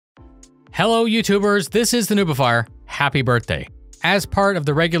Hello YouTubers, this is the noobifier. Happy birthday. As part of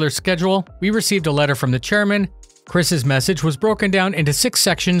the regular schedule, we received a letter from the chairman. Chris's message was broken down into 6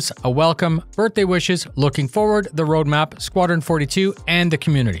 sections: a welcome, birthday wishes, looking forward, the roadmap, Squadron 42, and the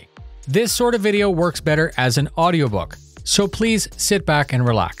community. This sort of video works better as an audiobook, so please sit back and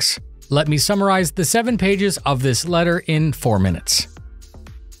relax. Let me summarize the 7 pages of this letter in 4 minutes.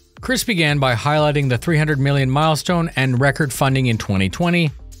 Chris began by highlighting the 300 million milestone and record funding in 2020,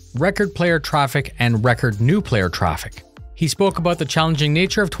 record player traffic, and record new player traffic. He spoke about the challenging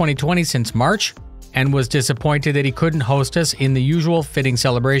nature of 2020 since March, and was disappointed that he couldn't host us in the usual fitting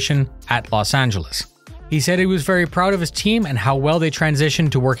celebration at Los Angeles. He said he was very proud of his team and how well they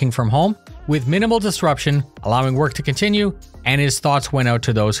transitioned to working from home, with minimal disruption, allowing work to continue, and his thoughts went out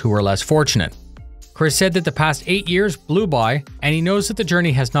to those who were less fortunate. Chris said that the past 8 years blew by, and he knows that the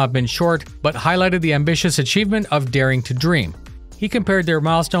journey has not been short, but highlighted the ambitious achievement of daring to dream. He compared their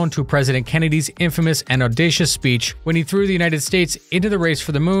milestone to President Kennedy's infamous and audacious speech when he threw the United States into the race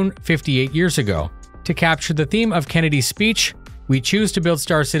for the moon 58 years ago. To capture the theme of Kennedy's speech, we choose to build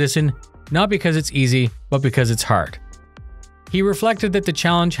Star Citizen, not because it's easy, but because it's hard. He reflected that the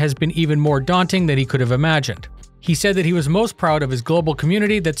challenge has been even more daunting than he could have imagined. He said that he was most proud of his global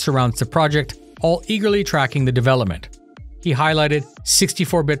community that surrounds the project, all eagerly tracking the development. He highlighted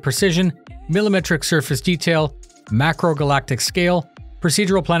 64-bit precision, millimetric surface detail, macro-galactic scale,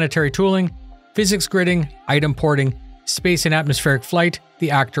 procedural planetary tooling, physics gridding, item porting, space and atmospheric flight, the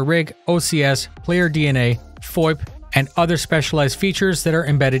actor rig, OCS, player DNA, FOIP, and other specialized features that are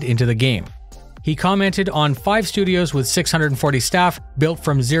embedded into the game. He commented on 5 studios with 640 staff built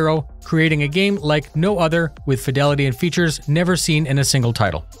from zero, creating a game like no other with fidelity and features never seen in a single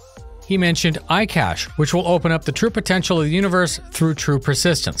title. He mentioned iCache, which will open up the true potential of the universe through true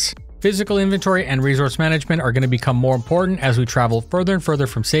persistence. Physical inventory and resource management are going to become more important as we travel further and further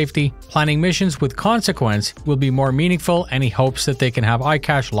from safety. Planning missions with consequence will be more meaningful, and he hopes that they can have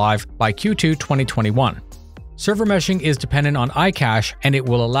iCache live by Q2 2021. Server meshing is dependent on iCache, and it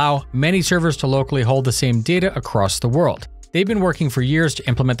will allow many servers to locally hold the same data across the world. They've been working for years to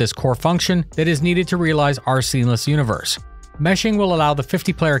implement this core function that is needed to realize our seamless universe. Meshing will allow the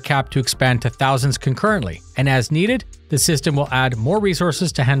 50-player cap to expand to thousands concurrently, and as needed, the system will add more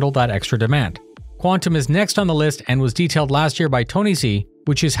resources to handle that extra demand. Quantum is next on the list and was detailed last year by Tony Z,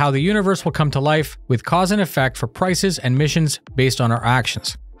 which is how the universe will come to life with cause and effect for prices and missions based on our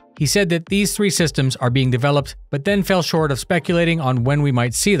actions. He said that these 3 systems are being developed, but then fell short of speculating on when we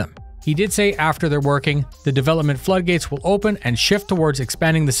might see them. He did say after they're working, the development floodgates will open and shift towards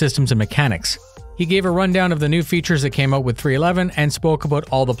expanding the systems and mechanics. He gave a rundown of the new features that came out with 3.11 and spoke about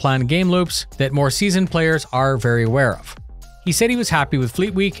all the planned game loops that more seasoned players are very aware of. He said he was happy with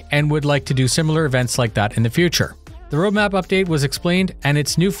Fleet Week and would like to do similar events like that in the future. The roadmap update was explained, and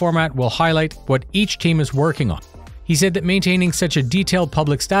its new format will highlight what each team is working on. He said that maintaining such a detailed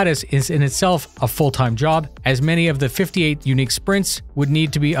public status is in itself a full-time job, as many of the 58 unique sprints would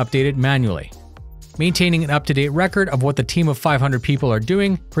need to be updated manually. Maintaining an up-to-date record of what the team of 500 people are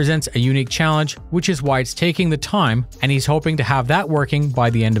doing presents a unique challenge, which is why it's taking the time, and he's hoping to have that working by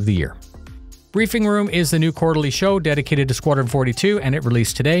the end of the year. Briefing Room is the new quarterly show dedicated to Squadron 42, and it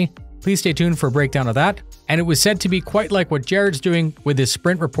released today. Please stay tuned for a breakdown of that. And it was said to be quite like what Jared's doing with his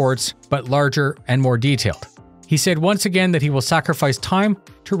sprint reports, but larger and more detailed. He said once again that he will sacrifice time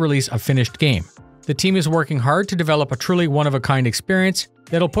to release a finished game. The team is working hard to develop a truly one-of-a-kind experience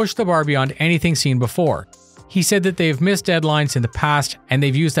that'll push the bar beyond anything seen before. He said that they've missed deadlines in the past, and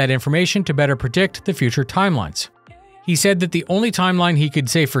they've used that information to better predict the future timelines. He said that the only timeline he could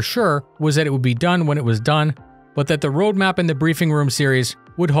say for sure was that it would be done when it was done, but that the roadmap in the Briefing Room series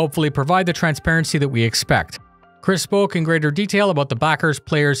would hopefully provide the transparency that we expect. Chris spoke in greater detail about the backers,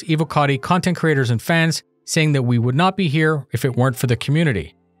 players, Evocati, content creators, and fans, saying that we would not be here if it weren't for the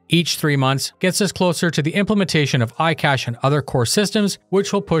community. Each 3 months gets us closer to the implementation of iCache and other core systems,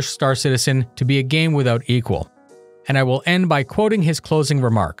 which will push Star Citizen to be a game without equal. And I will end by quoting his closing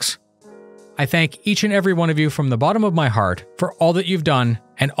remarks. I thank each and every one of you from the bottom of my heart for all that you've done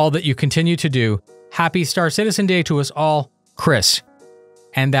and all that you continue to do. Happy Star Citizen Day to us all, Chris.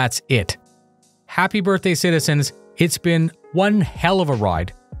 And that's it. Happy birthday, citizens. It's been one hell of a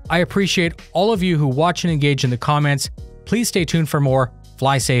ride. I appreciate all of you who watch and engage in the comments. Please stay tuned for more.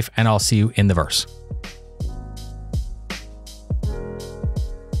 Fly safe, and I'll see you in the verse.